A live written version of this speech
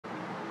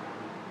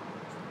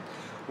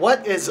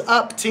What is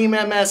up, Team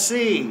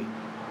MSC?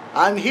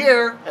 I'm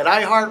here at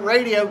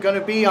iHeartRadio, going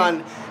to be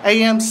on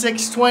AM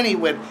 620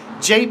 with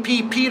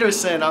J.P.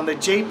 Peterson on the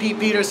J.P.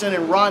 Peterson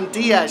and Ron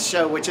Diaz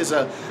show, which is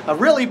a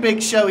really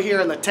big show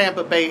here in the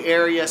Tampa Bay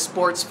area.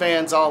 Sports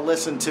fans all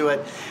listen to it.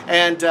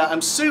 And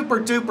I'm super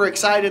duper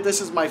excited.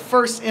 This is my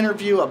first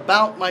interview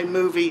about my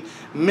movie,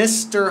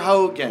 Mr.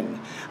 Hogan.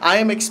 I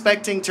am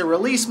expecting to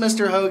release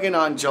Mr. Hogan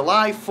on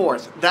July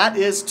 4th. That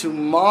is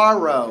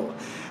tomorrow.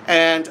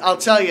 And I'll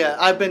tell you,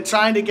 I've been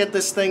trying to get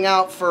this thing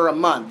out for a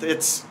month.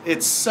 It's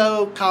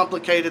so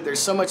complicated. There's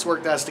so much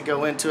work that has to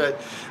go into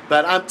it.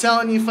 But I'm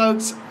telling you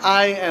folks,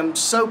 I am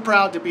so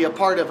proud to be a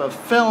part of a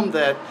film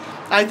that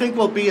I think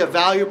will be a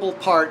valuable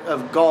part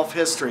of golf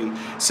history.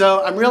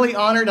 So I'm really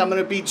honored. I'm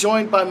going to be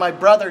joined by my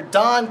brother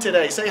Don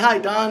today. Say hi,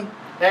 Don.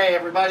 Hey,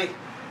 everybody.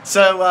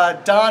 So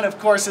Don, of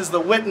course, is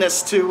the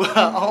witness to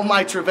all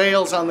my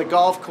travails on the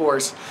golf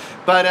course.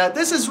 But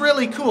this is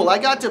really cool. I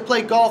got to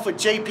play golf with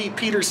J.P.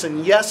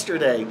 Peterson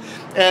yesterday,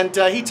 and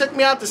he took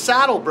me out to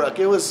Saddlebrook.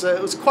 It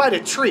was quite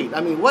a treat.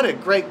 I mean, what a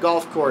great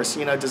golf course,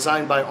 you know,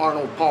 designed by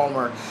Arnold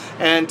Palmer.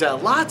 And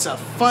lots of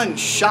fun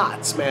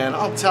shots, man,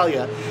 I'll tell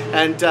you.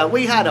 And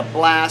we had a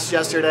blast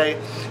yesterday.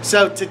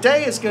 So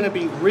today is going to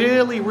be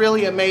really,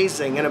 really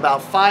amazing. In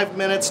about 5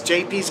 minutes,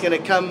 JP's going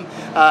to come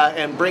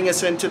and bring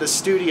us into the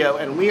studio,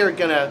 and we are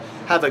going to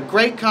have a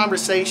great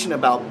conversation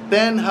about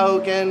Ben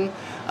Hogan,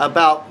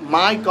 about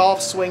my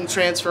golf swing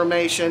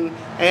transformation,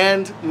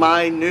 and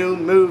my new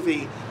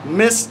movie,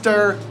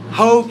 Mr.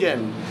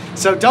 Hogan.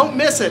 So don't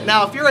miss it.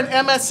 Now, if you're an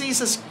MSC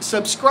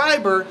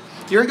subscriber,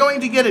 you're going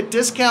to get a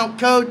discount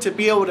code to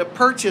be able to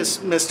purchase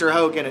Mr.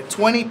 Hogan at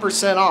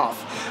 20%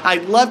 off.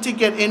 I'd love to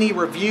get any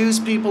reviews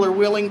people are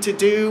willing to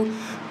do.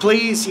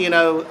 Please, you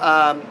know,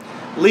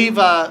 leave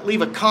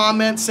a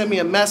comment, send me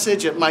a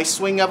message at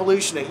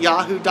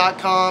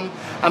myswingevolution@yahoo.com.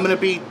 I'm going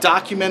to be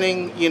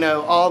documenting, you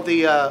know, all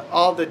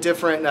the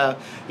different,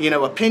 you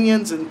know,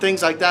 opinions and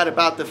things like that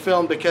about the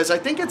film, because I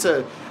think it's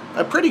a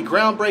pretty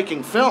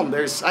groundbreaking film.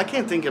 I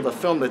can't think of a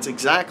film that's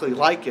exactly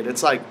like it.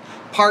 It's like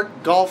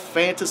part golf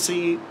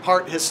fantasy,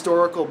 part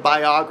historical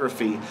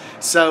biography.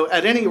 So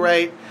at any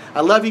rate,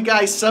 I love you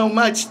guys so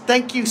much.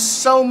 Thank you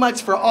so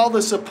much for all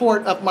the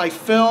support of my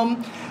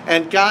film.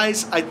 And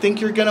guys, I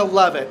think you're going to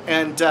love it.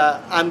 And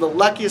I'm the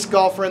luckiest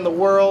golfer in the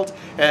world,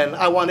 and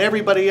I want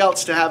everybody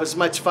else to have as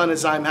much fun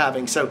as I'm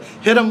having. So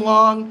hit 'em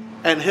long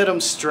and hit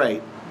 'em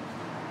straight.